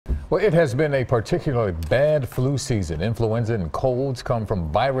Well, it has been a particularly bad flu season. Influenza and colds come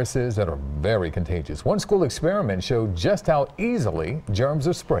from viruses that are very contagious. One school experiment showed just how easily germs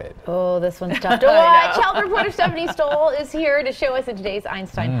are spread. Oh, this one's tough to watch. Health reporter Stephaine Stahl is here to show us in today's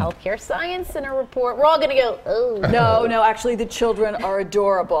Einstein Healthcare Science Center report. We're all going to go, oh. No, actually the children are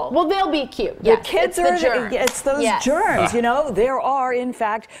adorable. Well, they'll be cute. The kids are, it's those germs, you know. There are, in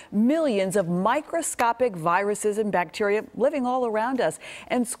fact, millions of microscopic viruses and bacteria living all around us.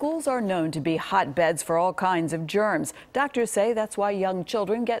 And schools are known to be hotbeds for all kinds of germs. Doctors say that's why young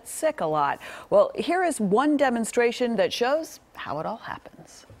children get sick a lot. Well, here is one demonstration that shows how it all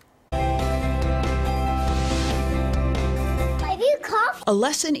happens. A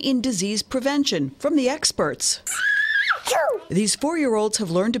lesson in disease prevention from the experts. These 4-year-olds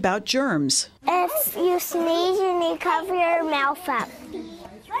have learned about germs. If you sneeze, you need to cover your mouth up.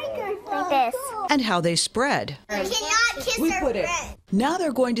 Like this. And how they spread. You cannot kiss our bread. Now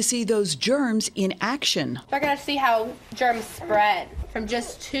they're going to see those germs in action. We're going to see how germs spread from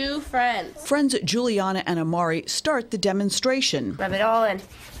just 2 friends. Friends Juliana and Amari start the demonstration. Rub it all in.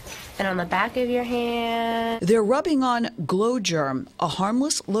 And on the back of your hand. They're rubbing on Glow Germ, a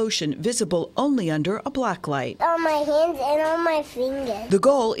harmless lotion visible only under a black light. On my hands and on my fingers. The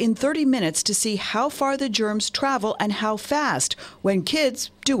goal in 30 minutes to see how far the germs travel and how fast when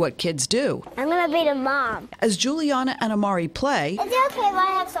kids do what kids do. I'm going to be the mom. As Juliana and Amari play, Is it okay if I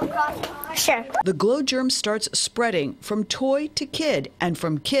have some coffee? Sure. the glow germ starts spreading from toy to kid and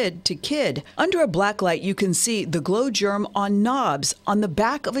from kid to kid. Under a black light, you can see the glow germ on knobs, on the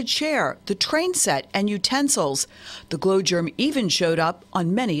back of a chair, the train set, and utensils. The glow germ even showed up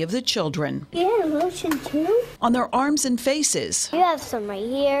on many of the children. You have lotion too? On their arms and faces. You have some right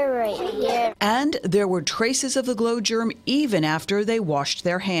here. And there were traces of the glow germ even after they washed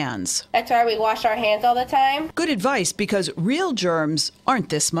their hands. That's why we wash our hands all the time. Good advice, because real germs aren't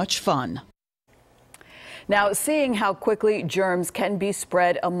this much fun. Now, seeing how quickly germs can be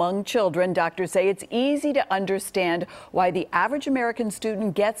spread among children, doctors say it's easy to understand why the average American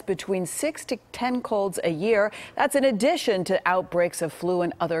student gets between 6 to 10 colds a year. That's in addition to outbreaks of flu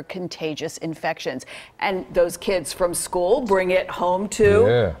and other contagious infections. And those kids from school bring it home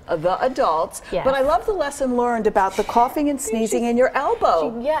to the adults. Yes. But I love the lesson learned about the coughing and sneezing in your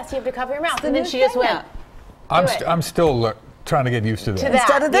elbow. Yes, you have to cover your mouth. It's And then she just went. I'm still trying to get used to that.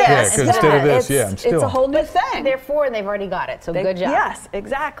 Instead of this. Yeah, 'cause instead of this, I'm still. It's a whole new thing. They're 4 and they've already got it, so good job. Yes,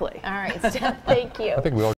 exactly. All right, Steph, thank you. I think we all